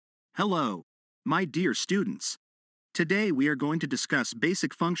Hello, my dear students. Today we are going to discuss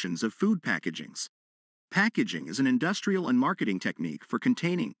basic functions of food packagings. Packaging is an industrial and marketing technique for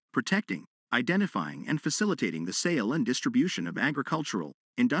containing, protecting, identifying, and facilitating the sale and distribution of agricultural,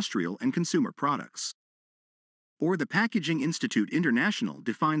 industrial, and consumer products. The Packaging Institute International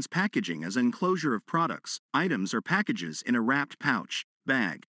defines packaging as an enclosure of products, items, or packages in a wrapped pouch,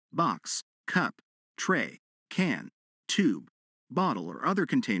 bag, box, cup, tray, can, tube, bottle, or other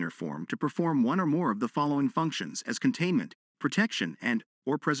container form to perform one or more of the following functions as containment, protection,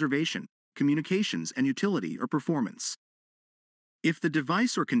 and/or preservation, communications, and utility or performance. If the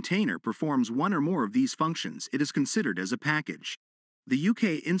device or container performs one or more of these functions, it is considered as a package. The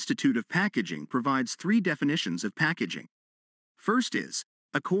UK Institute of Packaging provides three definitions of packaging. First is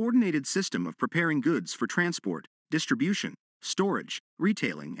a coordinated system of preparing goods for transport, distribution, storage,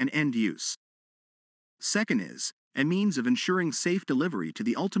 retailing, and end use. Second is a means of ensuring safe delivery to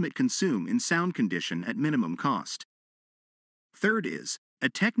the ultimate consumer in sound condition at minimum cost. Third is a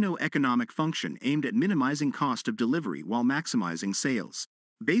techno-economic function aimed at minimizing cost of delivery while maximizing sales.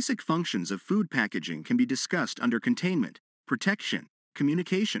 Basic functions of food packaging can be discussed under containment, protection,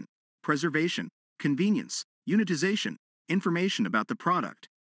 communication, preservation, convenience, unitization, information about the product,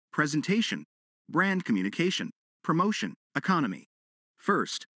 presentation, brand communication, promotion, economy.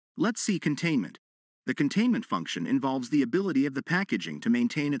 First, let's see containment. The containment function involves the ability of the packaging to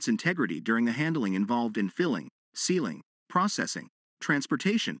maintain its integrity during the handling involved in filling, sealing, processing,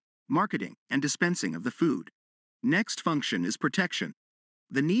 transportation, marketing, and dispensing of the food. Next function is protection.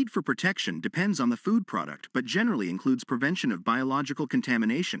 The need for protection depends on the food product but generally includes prevention of biological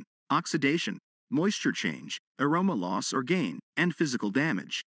contamination, oxidation, moisture change, aroma loss or gain, and physical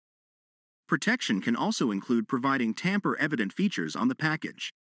damage. Protection can also include providing tamper-evident features on the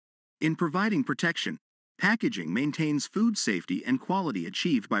package. In providing protection, packaging maintains food safety and quality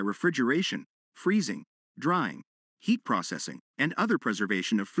achieved by refrigeration, freezing, drying, heat processing, and other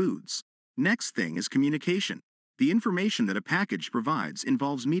preservation of foods. Next thing is communication. The information that a package provides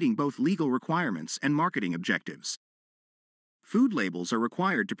involves meeting both legal requirements and marketing objectives. Food labels are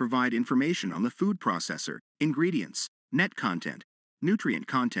required to provide information on the food processor, ingredients, net content, nutrient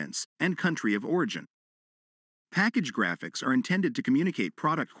contents, and country of origin. Package graphics are intended to communicate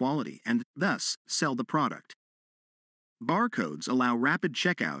product quality and, thus, sell the product. Barcodes allow rapid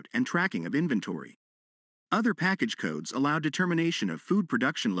checkout and tracking of inventory. Other package codes allow determination of food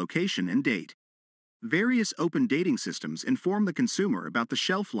production location and date. Various open dating systems inform the consumer about the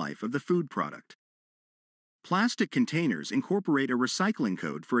shelf life of the food product. Plastic containers incorporate a recycling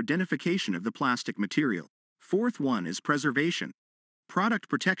code for identification of the plastic material. Fourth one is preservation. Product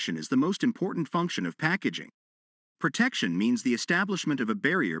protection is the most important function of packaging. Protection means the establishment of a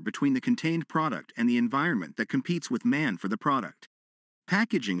barrier between the contained product and the environment that competes with man for the product.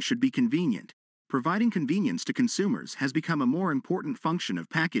 Packaging should be convenient. Providing convenience to consumers has become a more important function of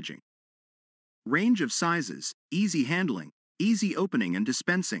packaging. Range of sizes, easy handling, easy opening and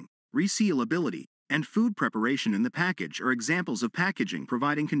dispensing, resealability, and food preparation in the package are examples of packaging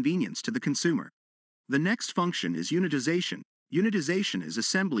providing convenience to the consumer. The next function is unitization. Unitization is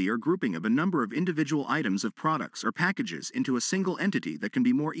assembly or grouping of a number of individual items of products or packages into a single entity that can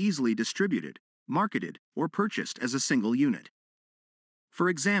be more easily distributed, marketed, or purchased as a single unit. For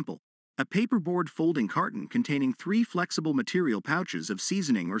example, a paperboard folding carton containing 3 flexible material pouches of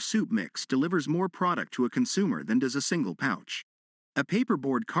seasoning or soup mix delivers more product to a consumer than does a single pouch. A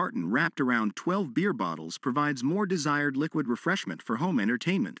paperboard carton wrapped around 12 beer bottles provides more desired liquid refreshment for home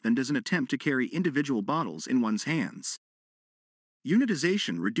entertainment than does an attempt to carry individual bottles in one's hands.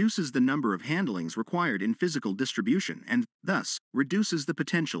 Unitization reduces the number of handlings required in physical distribution and, thus, reduces the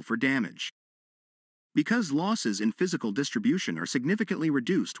potential for damage. Because losses in physical distribution are significantly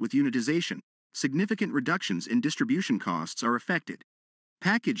reduced with unitization, significant reductions in distribution costs are affected.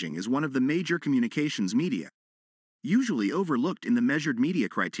 Packaging is one of the major communications media. Usually overlooked in the measured media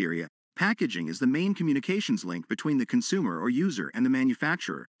criteria, packaging is the main communications link between the consumer or user and the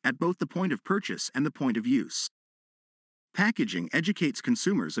manufacturer, at both the point of purchase and the point of use. Packaging educates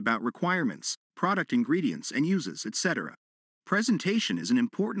consumers about requirements, product ingredients and uses, etc. Presentation is an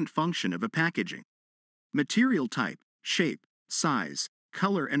important function of a packaging. Material type, shape, size,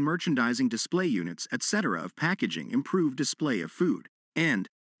 color and merchandising display units, etc. of packaging improve display of food. And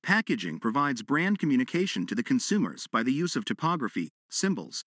packaging provides brand communication to the consumers by the use of typography,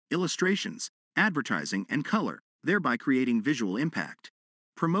 symbols, illustrations, advertising, and color, thereby creating visual impact.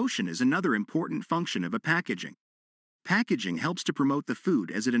 Promotion is another important function of a packaging. Packaging helps to promote the food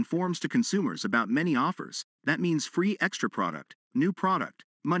as it informs to consumers about many offers, that means free extra product, new product,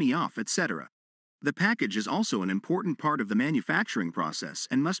 money off, etc. The package is also an important part of the manufacturing process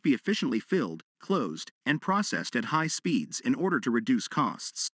and must be efficiently filled, closed, and processed at high speeds in order to reduce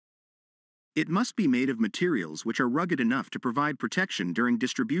costs. It must be made of materials which are rugged enough to provide protection during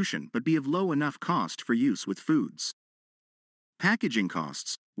distribution but be of low enough cost for use with foods. Packaging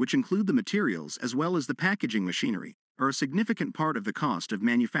costs, which include the materials as well as the packaging machinery, are a significant part of the cost of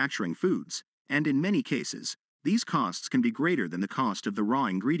manufacturing foods, and in many cases, these costs can be greater than the cost of the raw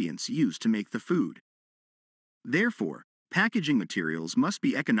ingredients used to make the food. Therefore, packaging materials must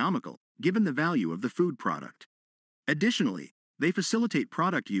be economical, given the value of the food product. Additionally, they facilitate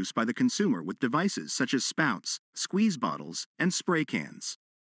product use by the consumer with devices such as spouts, squeeze bottles, and spray cans.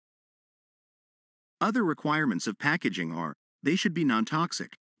 Other requirements of packaging are: they should be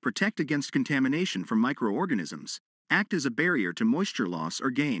non-toxic, protect against contamination from microorganisms, act as a barrier to moisture loss or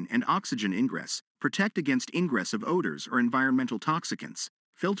gain and oxygen ingress, protect against ingress of odors or environmental toxicants,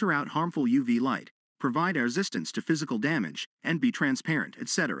 filter out harmful UV light, provide resistance to physical damage, and be transparent,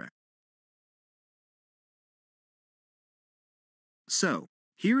 etc. So,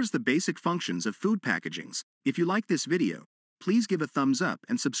 here is the basic functions of food packagings. If you like this video, please give a thumbs up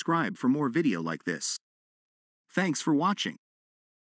and subscribe for more video like this. Thanks for watching.